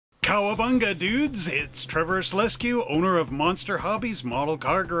Cowabunga, dudes! It's Trevor Slescu, owner of Monster Hobbies Model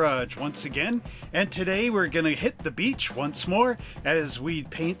Car Garage once again, and today we're gonna hit the beach once more as we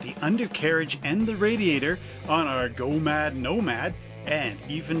paint the undercarriage and the radiator on our Go-Mad Nomad and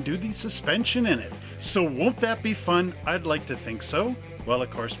even do the suspension in it. So won't that be fun? I'd like to think so. Well, of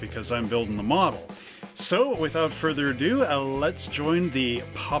course, because I'm building the model. So without further ado, let's join the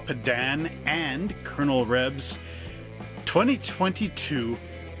Papa Dan and Colonel Reb's 2022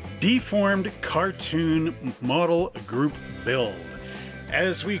 Deformed Cartoon Model Group Build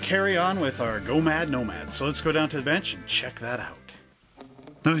as we carry on with our Go-Mad Nomad. So let's go down to the bench and check that out.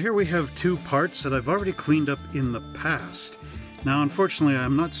 Now here we have two parts that I've already cleaned up in the past. Now unfortunately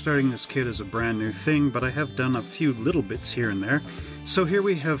I'm not starting this kit as a brand new thing, but I have done a few little bits here and there. So here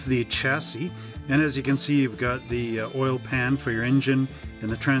we have the chassis, and as you can see you've got the oil pan for your engine and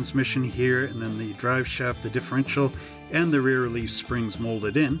the transmission here, and then the drive shaft, the differential, and the rear relief springs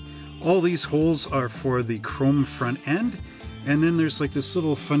molded in. All these holes are for the chrome front end, and then there's like this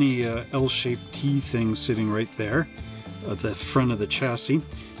little funny L-shaped T thing sitting right there at the front of the chassis,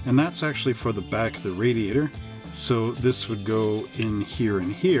 and that's actually for the back of the radiator. So this would go in here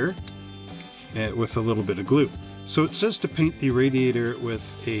and here with a little bit of glue. So it says to paint the radiator with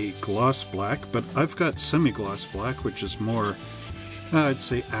a gloss black, but I've got semi-gloss black, which is more, I'd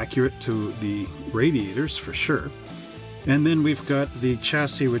say, accurate to the radiators for sure. And then we've got the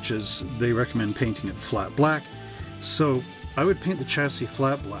chassis, which is, they recommend painting it flat black. So I would paint the chassis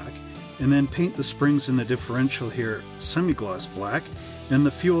flat black, and then paint the springs in the differential here semi-gloss black, and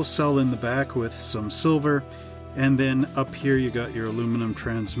the fuel cell in the back with some silver. And then up here you got your aluminum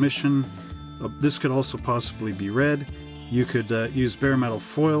transmission. This could also possibly be red. You could use bare metal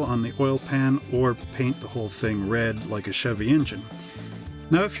foil on the oil pan or paint the whole thing red like a Chevy engine.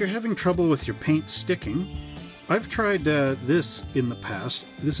 Now if you're having trouble with your paint sticking, I've tried this in the past.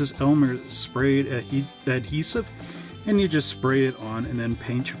 This is Elmer sprayed adhesive, and you just spray it on and then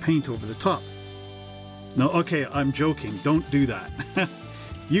paint your paint over the top. No, okay, I'm joking. Don't do that.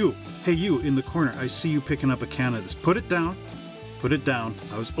 Hey you in the corner, I see you picking up a can of this. Put it down. Put it down.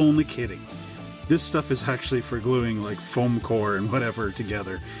 I was only kidding. This stuff is actually for gluing like foam core and whatever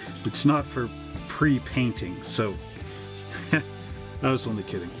together. It's not for pre-painting, so I was only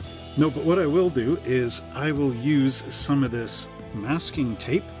kidding. No, but what I will do is I will use some of this masking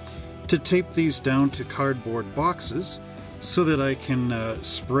tape to tape these down to cardboard boxes so that I can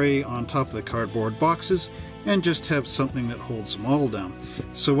spray on top of the cardboard boxes and just have something that holds the model down.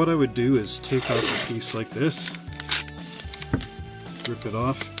 So what I would do is take off a piece like this, rip it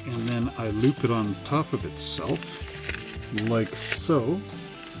off, and then I loop it on top of itself like so,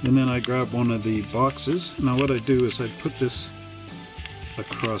 and then I grab one of the boxes. Now what I do is I put this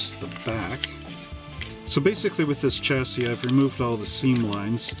across the back. So basically with this chassis I've removed all the seam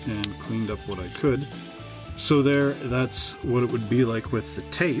lines and cleaned up what I could. So there, that's what it would be like with the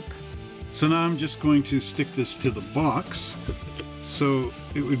tape. So now I'm just going to stick this to the box. So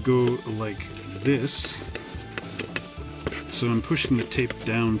it would go like this. So I'm pushing the tape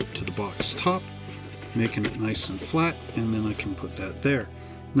down to the box top, making it nice and flat, and then I can put that there.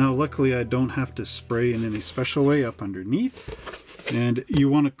 Now luckily I don't have to spray in any special way up underneath. And you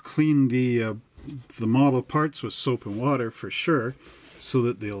want to clean the model parts with soap and water for sure, so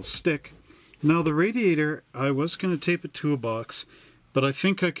that they'll stick. Now the radiator, I was going to tape it to a box, but I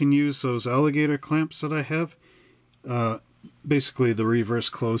think I can use those alligator clamps that I have, basically the reverse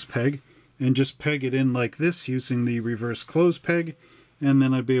close peg, and just peg it in like this using the reverse close peg, and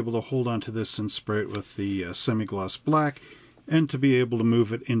then I'd be able to hold onto this and spray it with the semi-gloss black, and to be able to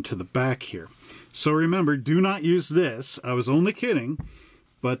move it into the back here. So remember, do not use this. I was only kidding,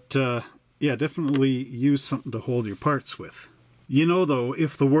 but yeah, definitely use something to hold your parts with. You know though,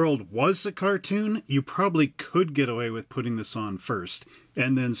 if the world was a cartoon, you probably could get away with putting this on first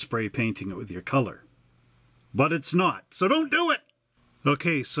and then spray painting it with your color. But it's not, so don't do it!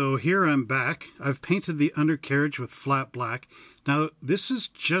 Okay, so here I'm back. I've painted the undercarriage with flat black. Now, this is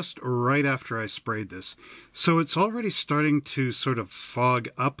just right after I sprayed this, so it's already starting to sort of fog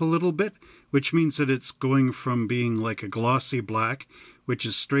up a little bit, which means that it's going from being like a glossy black, which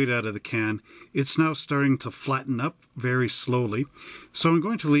is straight out of the can. It's now starting to flatten up very slowly. So I'm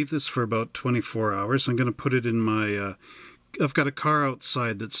going to leave this for about 24 hours. I'm going to put it in my... I've got a car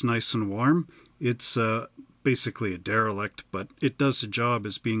outside that's nice and warm. It's basically a derelict, but it does the job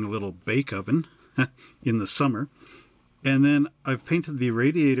as being a little bake oven in the summer. And then I've painted the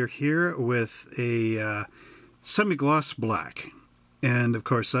radiator here with a semi-gloss black. And of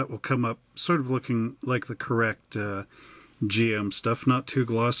course that will come up sort of looking like the correct GM stuff. Not too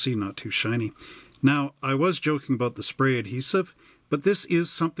glossy, not too shiny. Now, I was joking about the spray adhesive, but this is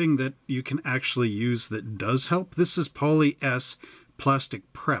something that you can actually use that does help. This is Poly S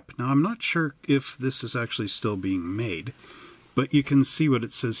Plastic Prep. Now, I'm not sure if this is actually still being made, but you can see what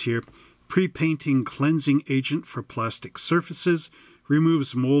it says here. Pre-painting cleansing agent for plastic surfaces,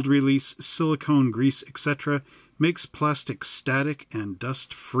 removes mold release, silicone grease, etc., makes plastic static and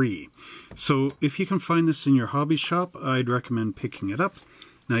dust free. So if you can find this in your hobby shop, I'd recommend picking it up.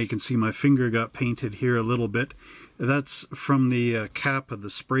 Now you can see my finger got painted here a little bit. That's from the cap of the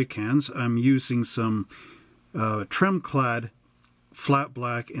spray cans. I'm using some Tremclad flat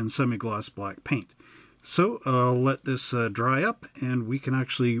black and semi-gloss black paint. So I'll let this dry up and we can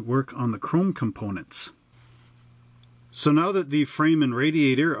actually work on the chrome components. So now that the frame and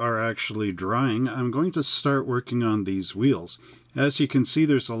radiator are actually drying, I'm going to start working on these wheels. As you can see,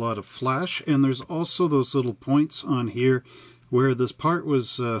 there's a lot of flash, and there's also those little points on here where this part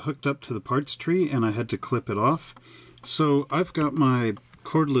was hooked up to the parts tree and I had to clip it off. So I've got my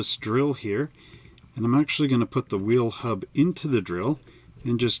cordless drill here, and I'm actually going to put the wheel hub into the drill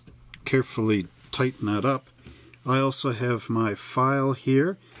and just carefully tighten that up. I also have my file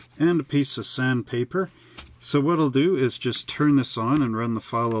here and a piece of sandpaper. So what I'll do is just turn this on and run the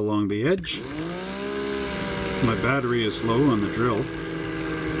file along the edge. My battery is low on the drill,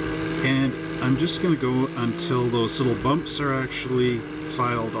 and I'm just going to go until those little bumps are actually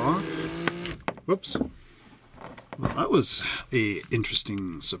filed off. Whoops. Well, that was an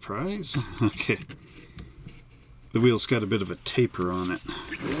interesting surprise. Okay. The wheel's got a bit of a taper on it.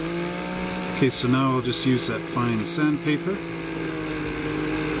 Okay, so now I'll just use that fine sandpaper.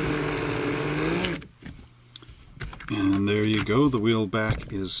 And there you go, the wheel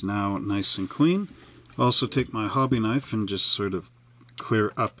back is now nice and clean. I'll also take my hobby knife and just sort of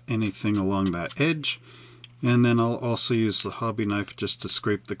clear up anything along that edge. And then I'll also use the hobby knife just to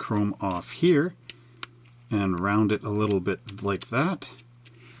scrape the chrome off here and round it a little bit like that.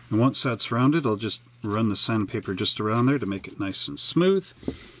 And once that's rounded, I'll just run the sandpaper just around there to make it nice and smooth.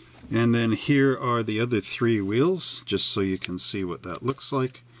 And then here are the other three wheels, just so you can see what that looks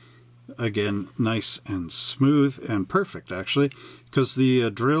like. Again, nice and smooth and perfect actually, because the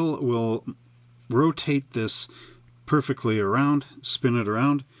drill will rotate this perfectly around, spin it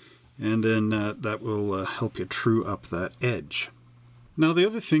around, and then that will help you true up that edge. Now the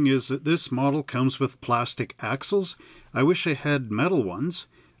other thing is that this model comes with plastic axles. I wish I had metal ones.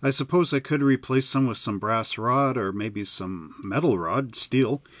 I suppose I could replace them with some brass rod or maybe some metal rod,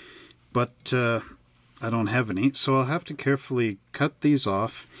 steel, but I don't have any, so I'll have to carefully cut these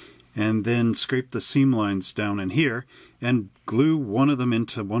off and then scrape the seam lines down in here and glue one of them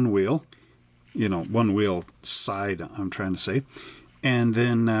into one wheel, you know, one wheel side I'm trying to say, and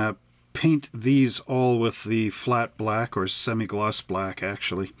then paint these all with the flat black or semi-gloss black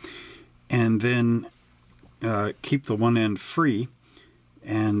actually, and then keep the one end free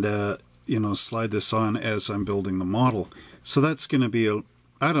and you know, slide this on as I'm building the model. So that's going to be a,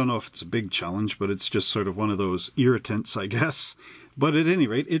 I don't know if it's a big challenge, but it's just sort of one of those irritants, I guess. But at any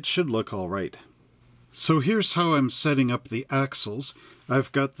rate, it should look all right. So here's how I'm setting up the axles.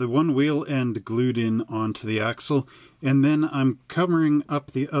 I've got the one wheel end glued in onto the axle, and then I'm covering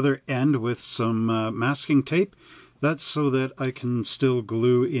up the other end with some masking tape. That's so that I can still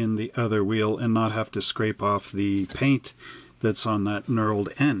glue in the other wheel and not have to scrape off the paint that's on that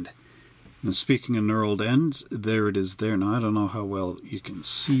knurled end. And speaking of knurled ends, there it is there. Now I don't know how well you can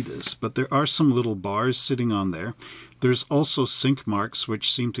see this, but there are some little bars sitting on there. There's also sink marks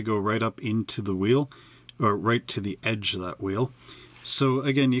which seem to go right up into the wheel, or right to the edge of that wheel. So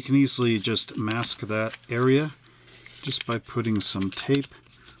again, you can easily just mask that area just by putting some tape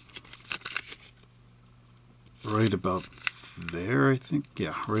right about there, I think.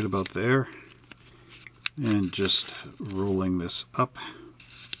 Yeah, right about there. And just rolling this up.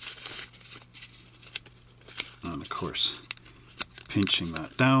 And of course, pinching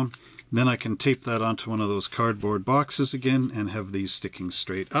that down. Then I can tape that onto one of those cardboard boxes again and have these sticking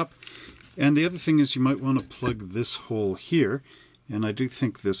straight up. And the other thing is you might want to plug this hole here, and I do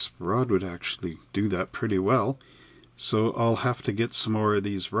think this rod would actually do that pretty well. So I'll have to get some more of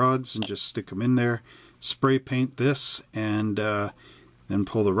these rods and just stick them in there, spray paint this, and then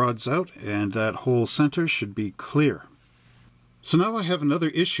pull the rods out, and that whole center should be clear. So now I have another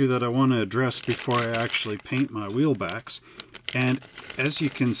issue that I want to address before I actually paint my wheel backs. And as you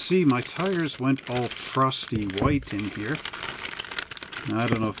can see, my tires went all frosty white in here. Now, I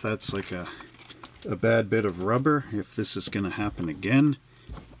don't know if that's like a bad bit of rubber, if this is going to happen again.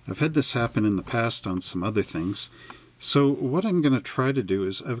 I've had this happen in the past on some other things. So what I'm going to try to do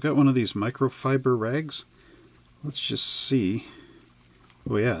is, I've got one of these microfiber rags. Let's just see.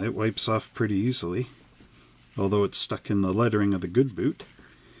 Oh yeah, it wipes off pretty easily. although it's stuck in the lettering of the good boot.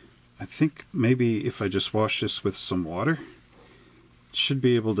 I think maybe if I just wash this with some water, it should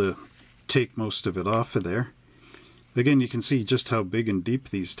be able to take most of it off of there. Again, you can see just how big and deep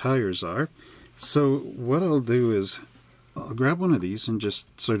these tires are. So what I'll do is I'll grab one of these and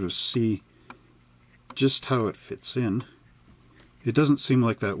just sort of see just how it fits in. It doesn't seem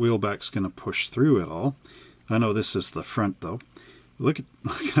like that wheel back's going to push through at all. I know this is the front though. Look at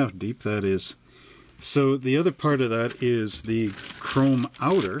how deep that is. So the other part of that is the chrome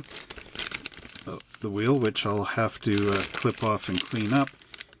outer of the wheel, which I'll have to clip off and clean up.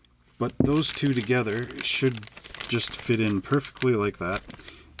 But those two together should just fit in perfectly like that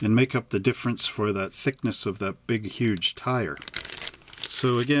and make up the difference for that thickness of that big huge tire.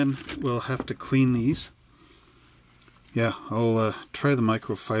 So again, we'll have to clean these. Yeah, I'll try the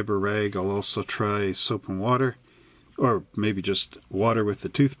microfiber rag. I'll also try soap and water, or maybe just water with the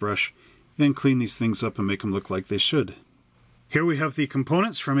toothbrush, and clean these things up and make them look like they should. Here we have the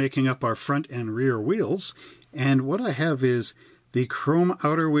components for making up our front and rear wheels, and what I have is the chrome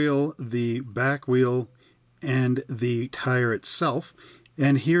outer wheel, the back wheel, and the tire itself.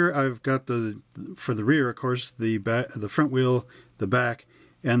 And here I've got for the rear, of course, the front wheel, the back,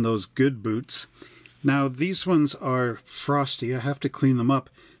 and those good boots. Now these ones are frosty. I have to clean them up,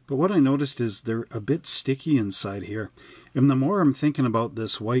 but what I noticed is they're a bit sticky inside here. And the more I'm thinking about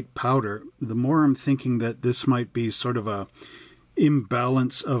this white powder, the more I'm thinking that this might be sort of a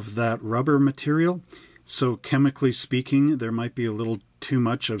imbalance of that rubber material. So chemically speaking, there might be a little too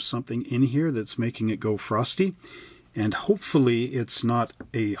much of something in here that's making it go frosty. And hopefully it's not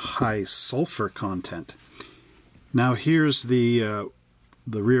a high sulfur content. Now here's the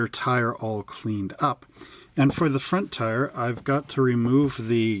rear tire all cleaned up. And for the front tire, I've got to remove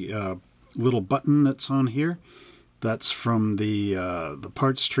the little button that's on here. That's from the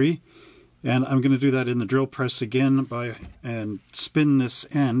parts tree. And I'm going to do that in the drill press again and spin this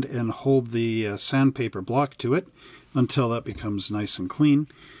end and hold the sandpaper block to it until that becomes nice and clean.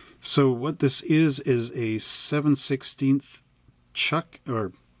 So what this is a 7/16 chuck,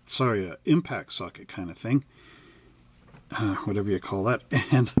 or sorry, impact socket kind of thing. Whatever you call that.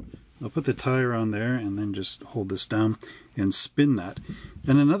 And I'll put the tire on there and then just hold this down and spin that.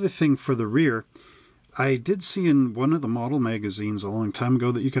 And another thing for the rear, I did see in one of the model magazines a long time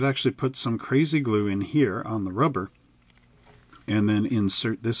ago that you could actually put some crazy glue in here on the rubber and then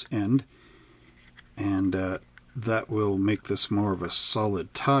insert this end, and that will make this more of a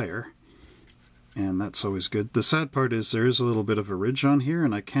solid tire, and that's always good. The sad part is there is a little bit of a ridge on here,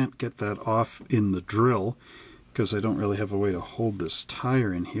 and I can't get that off in the drill because I don't really have a way to hold this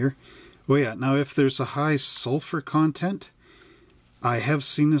tire in here. Oh yeah, now if there's a high sulfur content, I have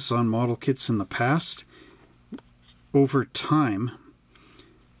seen this on model kits in the past. Over time,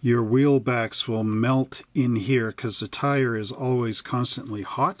 your wheel backs will melt in here because the tire is always constantly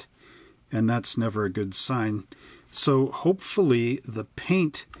hot, and that's never a good sign. So hopefully the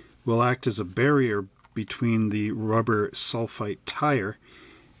paint will act as a barrier between the rubber sulfite tire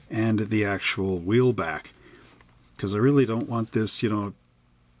and the actual wheel back. Because I really don't want this, you know,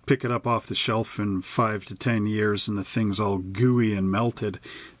 pick it up off the shelf in 5 to 10 years and the thing's all gooey and melted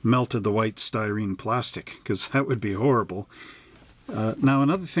the white styrene plastic, because that would be horrible. Now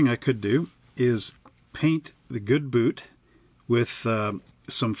another thing I could do is paint the good boot with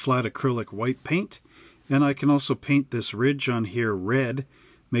some flat acrylic white paint, and I can also paint this ridge on here red,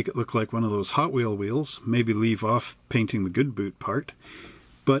 make it look like one of those Hot Wheel wheels, maybe leave off painting the good boot part.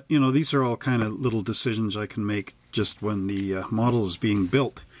 But you know, these are all kind of little decisions I can make just when the model is being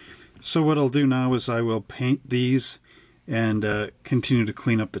built. So what I'll do now is I will paint these and continue to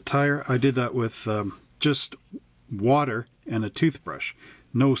clean up the tire. I did that with just water and a toothbrush,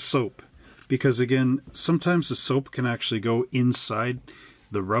 no soap, because again, sometimes the soap can actually go inside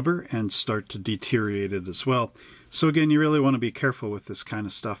the rubber and start to deteriorate it as well. So again, you really want to be careful with this kind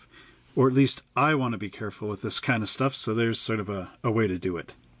of stuff, or at least I want to be careful with this kind of stuff, so there's sort of a way to do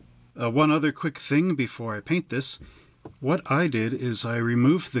it. One other quick thing before I paint this. What I did is I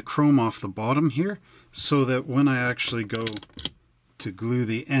removed the chrome off the bottom here so that when I actually go to glue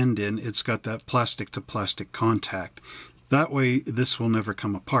the end in, it's got that plastic to plastic contact. That way this will never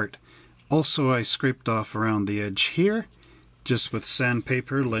come apart. Also, I scraped off around the edge here just with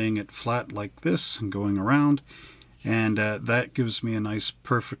sandpaper, laying it flat like this and going around, and that gives me a nice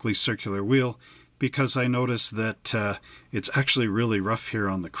perfectly circular wheel, because I noticed that it's actually really rough here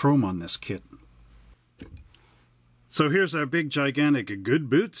on the chrome on this kit. So here's our big gigantic good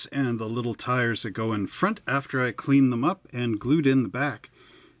boots and the little tires that go in front after I cleaned them up and glued in the back.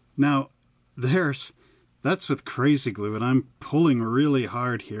 Now that's with crazy glue, and I'm pulling really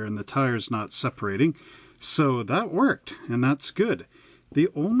hard here and the tire's not separating. So that worked, and that's good. The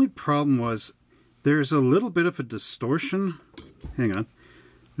only problem was there's a little bit of a distortion. Hang on.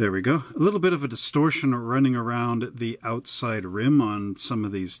 There we go. A little bit of a distortion running around the outside rim on some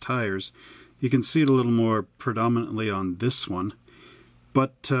of these tires. You can see it a little more predominantly on this one.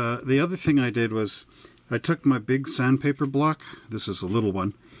 But the other thing I did was I took my big sandpaper block, this is a little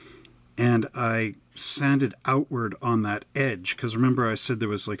one, and I sanded outward on that edge, because remember I said there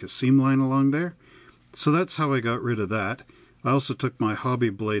was like a seam line along there? So that's how I got rid of that. I also took my hobby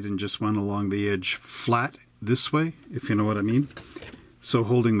blade and just went along the edge flat this way, if you know what I mean. So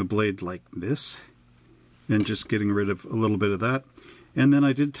holding the blade like this and just getting rid of a little bit of that. And then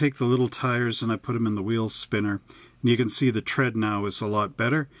I did take the little tires and I put them in the wheel spinner. And you can see the tread now is a lot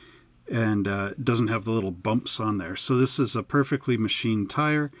better and doesn't have the little bumps on there. So this is a perfectly machined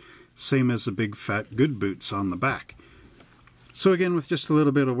tire, same as the big fat good boots on the back. So again, with just a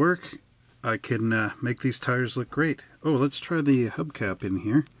little bit of work, I can make these tires look great. Oh, let's try the hubcap in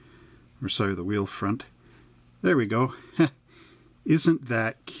here. Or sorry, the wheel front. There we go. Isn't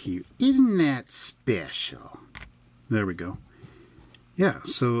that cute? Isn't that special? There we go. Yeah,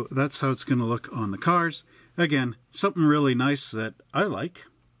 so that's how it's going to look on the cars. Again, something really nice that I like.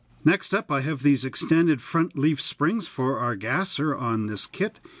 Next up, I have these extended front leaf springs for our gasser on this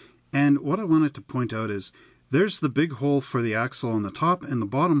kit. And what I wanted to point out is there's the big hole for the axle on the top, and the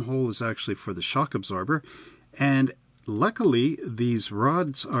bottom hole is actually for the shock absorber. And luckily, these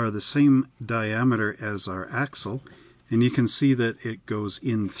rods are the same diameter as our axle. And you can see that it goes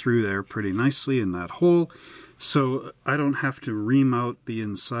in through there pretty nicely in that hole. So I don't have to ream out the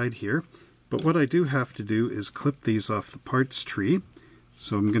inside here. But what I do have to do is clip these off the parts tree.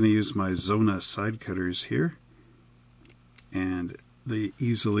 So I'm going to use my Zona side cutters here. And they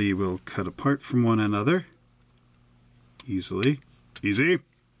easily will cut apart from one another. Easily. Easy!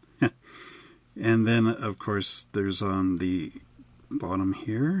 And then, of course, there's on the bottom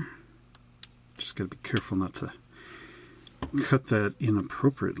here. Just got to be careful not to cut that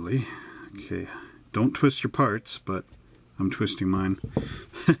inappropriately. Okay, don't twist your parts, but I'm twisting mine.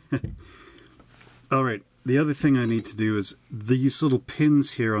 Alright, the other thing I need to do is these little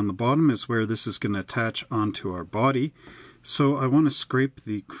pins here on the bottom is where this is going to attach onto our body. So I want to scrape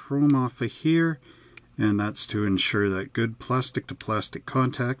the chrome off of here, and that's to ensure that good plastic to plastic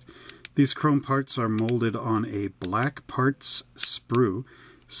contact. These chrome parts are molded on a black parts sprue,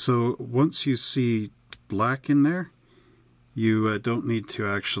 so once you see black in there, you don't need to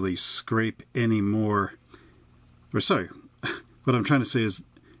actually scrape any more. Or sorry, what I'm trying to say is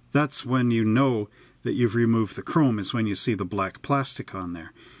that's when you know that you've removed the chrome, is when you see the black plastic on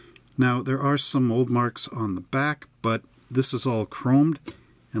there. Now there are some mold marks on the back, but this is all chromed,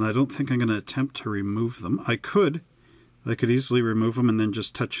 and I don't think I'm going to attempt to remove them. I could easily remove them and then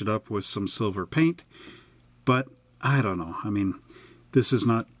just touch it up with some silver paint, but I don't know. I mean, this is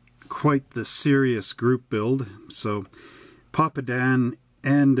not quite the serious group build, so Papa Dan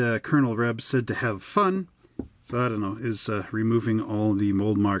and Colonel Reb said to have fun, so I don't know, is removing all the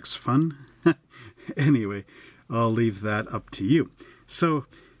mold marks fun? Anyway, I'll leave that up to you. So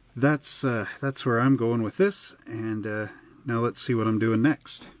that's where I'm going with this, and now let's see what I'm doing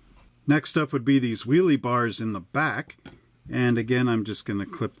next. Next up would be these wheelie bars in the back, and again I'm just going to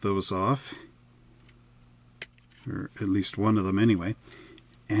clip those off, or at least one of them anyway.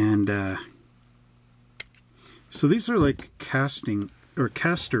 And so these are like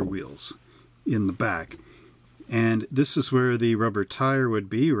caster wheels in the back, and this is where the rubber tire would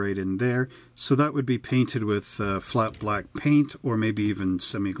be, right in there. So that would be painted with flat black paint, or maybe even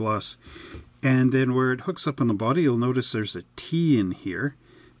semi-gloss. And then where it hooks up on the body, you'll notice there's a T in here,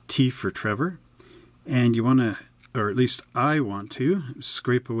 T for Trevor. And you want to, or at least I want to,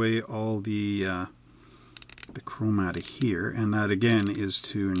 scrape away all the chrome out of here. And that again is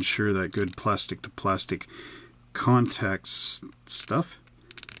to ensure that good plastic to plastic contact stuff.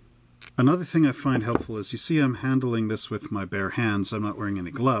 Another thing I find helpful is, you see I'm handling this with my bare hands, I'm not wearing any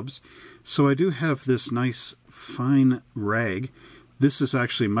gloves. So I do have this nice fine rag. This is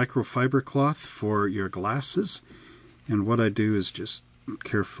actually microfiber cloth for your glasses. And what I do is just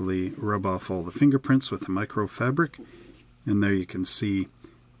carefully rub off all the fingerprints with the microfabric. And there you can see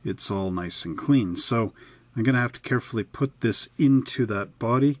it's all nice and clean. So I'm going to have to carefully put this into that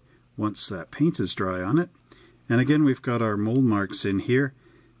body once that paint is dry on it. And again, we've got our mold marks in here.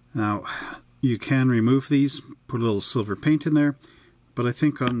 Now, you can remove these, put a little silver paint in there, but I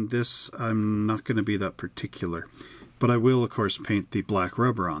think on this I'm not going to be that particular. But I will, of course, paint the black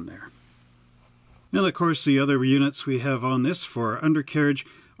rubber on there. And of course, the other units we have on this for our undercarriage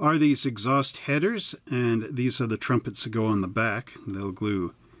are these exhaust headers, and these are the trumpets that go on the back. They'll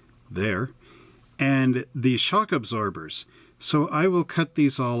glue there. and the shock absorbers. So I will cut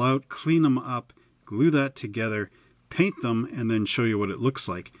these all out, clean them up, glue that together, paint them, and then show you what it looks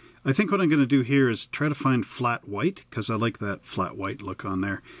like. I think what I'm going to do here is try to find flat white, because I like that flat white look on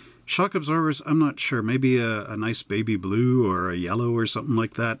there. Shock absorbers, I'm not sure. Maybe a nice baby blue or a yellow or something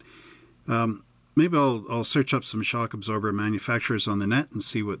like that. Maybe I'll search up some shock absorber manufacturers on the net and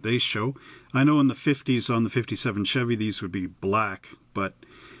see what they show. I know in the 50s on the 57 Chevy these would be black, but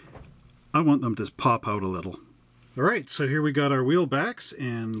I want them to pop out a little. Alright, so here we got our wheel backs,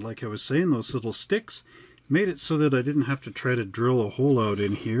 and like I was saying, those little sticks made it so that I didn't have to try to drill a hole out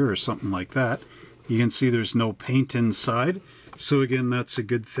in here or something like that. You can see there's no paint inside, so again that's a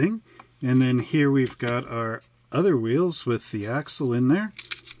good thing. And then here we've got our other wheels with the axle in there.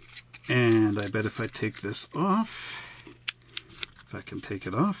 And I bet if I take this off, if I can take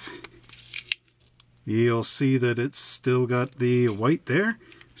it off, you'll see that it's still got the white there.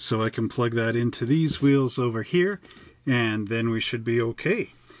 So I can plug that into these wheels over here, and then we should be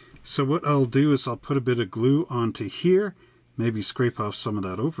okay. So what I'll do is I'll put a bit of glue onto here, maybe scrape off some of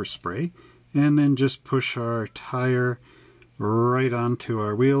that overspray, and then just push our tire right onto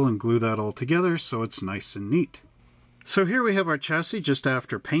our wheel and glue that all together so it's nice and neat. So here we have our chassis just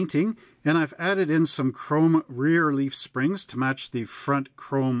after painting, and I've added in some chrome rear leaf springs to match the front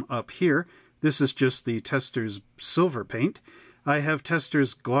chrome up here. This is just the Tester's silver paint. I have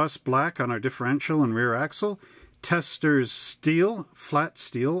Tester's gloss black on our differential and rear axle, Tester's steel, flat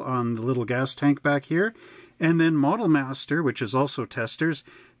steel on the little gas tank back here, and then Model Master, which is also Tester's.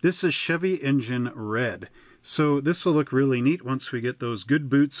 This is Chevy engine red. So this will look really neat once we get those good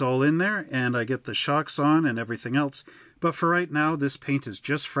boots all in there and I get the shocks on and everything else. But for right now, this paint is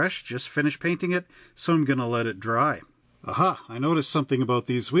just fresh, just finished painting it, so I'm going to let it dry. Aha, I noticed something about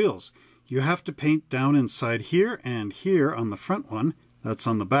these wheels. You have to paint down inside here and here on the front one, that's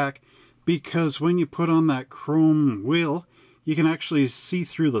on the back, because when you put on that chrome wheel, you can actually see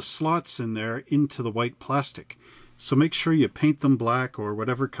through the slots in there into the white plastic. So make sure you paint them black or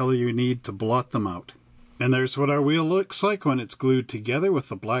whatever color you need to blot them out. And there's what our wheel looks like when it's glued together with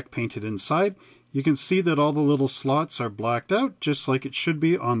the black painted inside. You can see that all the little slots are blacked out, just like it should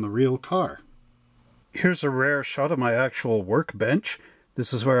be on the real car. Here's a rare shot of my actual workbench.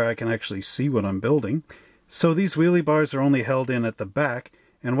 This is where I can actually see what I'm building. So these wheelie bars are only held in at the back,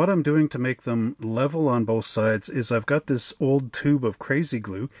 and what I'm doing to make them level on both sides is I've got this old tube of crazy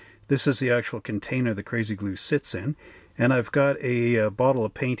glue. This is the actual container the crazy glue sits in. And I've got a bottle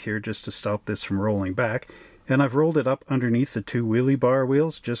of paint here just to stop this from rolling back. And I've rolled it up underneath the two wheelie bar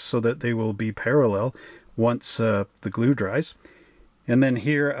wheels just so that they will be parallel once the glue dries. And then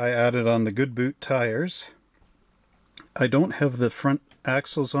here I added on the Good Boot tires. I don't have the front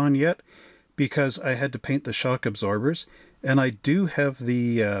axles on yet because I had to paint the shock absorbers. And I do have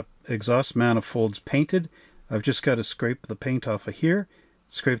the exhaust manifolds painted. I've just got to scrape the paint off of here,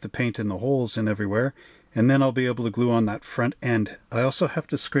 scrape the paint in the holes and everywhere. And then I'll be able to glue on that front end. I also have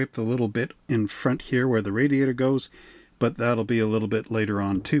to scrape the little bit in front here where the radiator goes, but that'll be a little bit later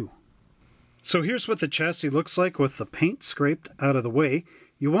on too. So here's what the chassis looks like with the paint scraped out of the way.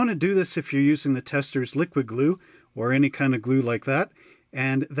 You want to do this if you're using the Tester's liquid glue or any kind of glue like that,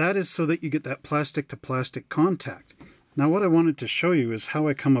 and that is so that you get that plastic to plastic contact. Now what I wanted to show you is how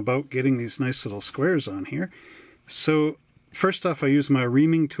I come about getting these nice little squares on here. So first off, I use my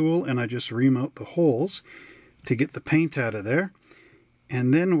reaming tool and I just ream out the holes to get the paint out of there.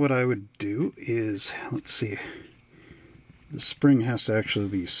 And then what I would do is, let's see, the spring has to actually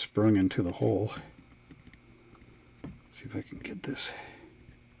be sprung into the hole. Let's see if I can get this.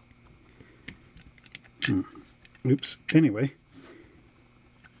 Oops. Anyway,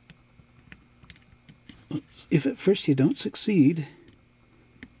 if at first you don't succeed,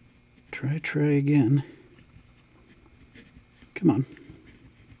 try again. Come on.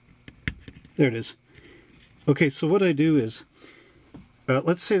 There it is. Okay, so what I do is,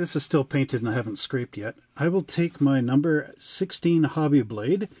 let's say this is still painted and I haven't scraped yet. I will take my number 16 hobby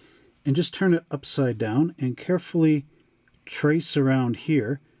blade and just turn it upside down and carefully trace around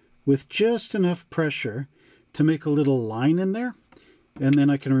here with just enough pressure to make a little line in there. And then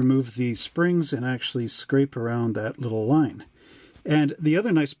I can remove the springs and actually scrape around that little line. And the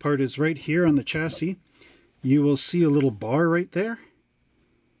other nice part is right here on the chassis, you will see a little bar right there.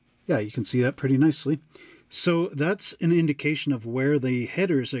 Yeah, you can see that pretty nicely. So that's an indication of where the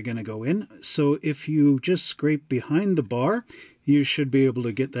headers are going to go in. So if you just scrape behind the bar, you should be able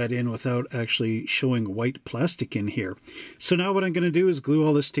to get that in without actually showing white plastic in here. So now what I'm going to do is glue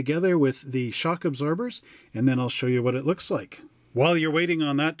all this together with the shock absorbers, and then I'll show you what it looks like. While you're waiting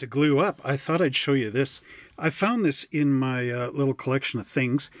on that to glue up, I thought I'd show you this. I found this in my little collection of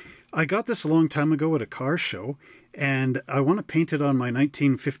things. I got this a long time ago at a car show, and I want to paint it on my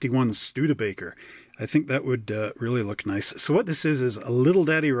 1951 Studebaker. I think that would really look nice. So what this is a Little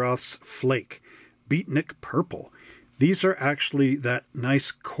Daddy Roth's Flake, Beatnik Purple. These are actually that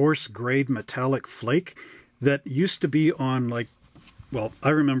nice coarse grade metallic flake that used to be on, like, well, I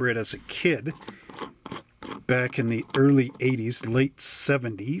remember it as a kid back in the early 80s, late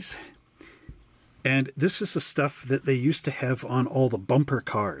 70s. And this is the stuff that they used to have on all the bumper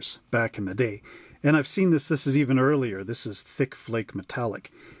cars back in the day. And I've seen this is even earlier. This is thick flake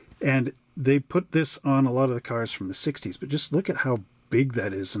metallic. And they put this on a lot of the cars from the 60s. But just look at how big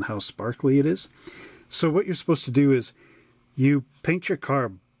that is and how sparkly it is. So what you're supposed to do is you paint your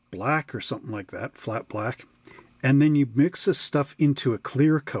car black or something like that, flat black. And then you mix this stuff into a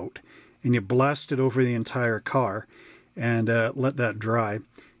clear coat. And you blast it over the entire car and let that dry.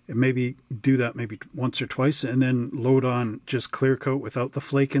 And maybe do that maybe once or twice, and then load on just clear coat without the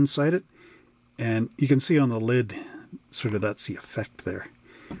flake inside it. And you can see on the lid, sort of that's the effect there.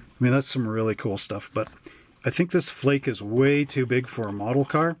 I mean, that's some really cool stuff, but I think this flake is way too big for a model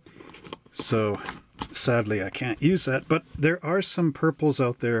car. So sadly, I can't use that, but there are some purples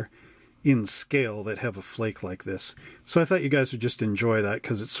out there in scale that have a flake like this. So I thought you guys would just enjoy that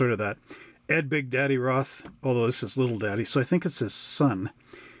because it's sort of that Ed Big Daddy Roth, although this is Little Daddy, so I think it's his son.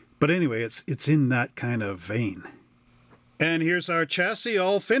 But anyway, it's in that kind of vein. And here's our chassis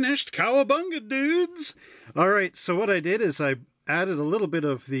all finished. Cowabunga, dudes! Alright, so what I did is I added a little bit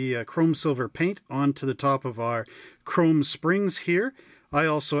of the chrome silver paint onto the top of our chrome springs here. I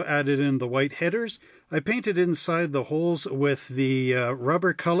also added in the white headers. I painted inside the holes with the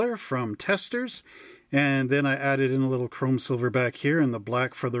rubber color from Testers. And then I added in a little chrome silver back here and the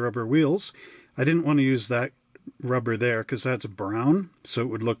black for the rubber wheels. I didn't want to use that rubber there because that's brown, so it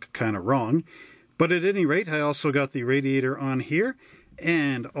would look kind of wrong. But at any rate, I also got the radiator on here,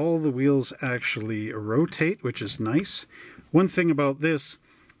 and all the wheels actually rotate, which is nice. One thing about this,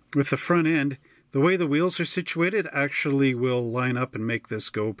 with the front end, the way the wheels are situated actually will line up and make this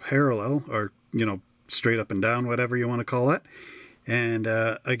go parallel, or, you know, straight up and down, whatever you want to call it. And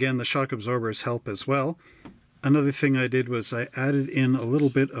again, the shock absorbers help as well. Another thing I did was I added in a little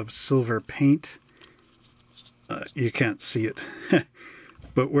bit of silver paint. You can't see it,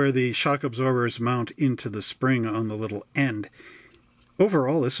 but where the shock absorbers mount into the spring on the little end.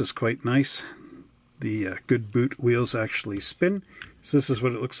 Overall, this is quite nice. The good boot wheels actually spin, so this is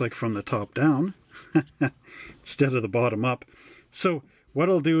what it looks like from the top down instead of the bottom up. So what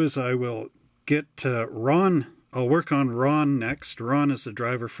I'll do is I will get Ron. I'll work on Ron next. Ron is the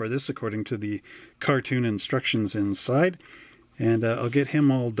driver for this according to the cartoon instructions inside, and I'll get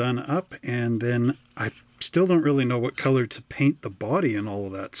him all done up, and then I still don't really know what color to paint the body and all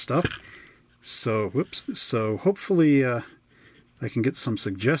of that stuff. So, whoops. So hopefully I can get some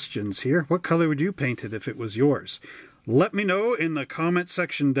suggestions here. What color would you paint it if it was yours? Let me know in the comment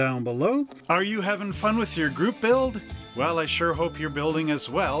section down below. Are you having fun with your group build? Well, I sure hope you're building as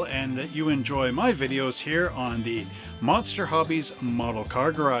well and that you enjoy my videos here on the Monster Hobbies Model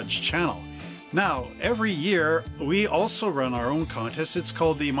Car Garage channel. Now, every year, we also run our own contest. It's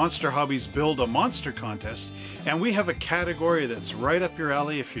called the Monster Hobbies Build a Monster Contest, and we have a category that's right up your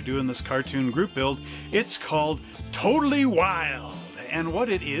alley if you're doing this cartoon group build. It's called Totally Wild, and what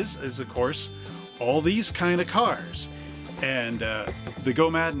it is, of course, all these kind of cars. And the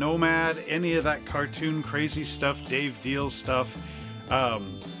Go-Mad Nomad, any of that cartoon crazy stuff, Dave Deal stuff,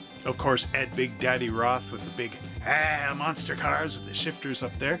 of course, Ed Big Daddy Roth with the big monster cars with the shifters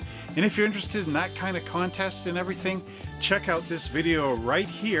up there. And if you're interested in that kind of contest and everything, check out this video right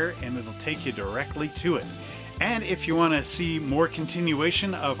here and it'll take you directly to it. And if you want to see more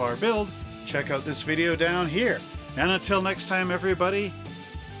continuation of our build, check out this video down here. And until next time, everybody,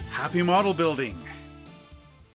 happy model building!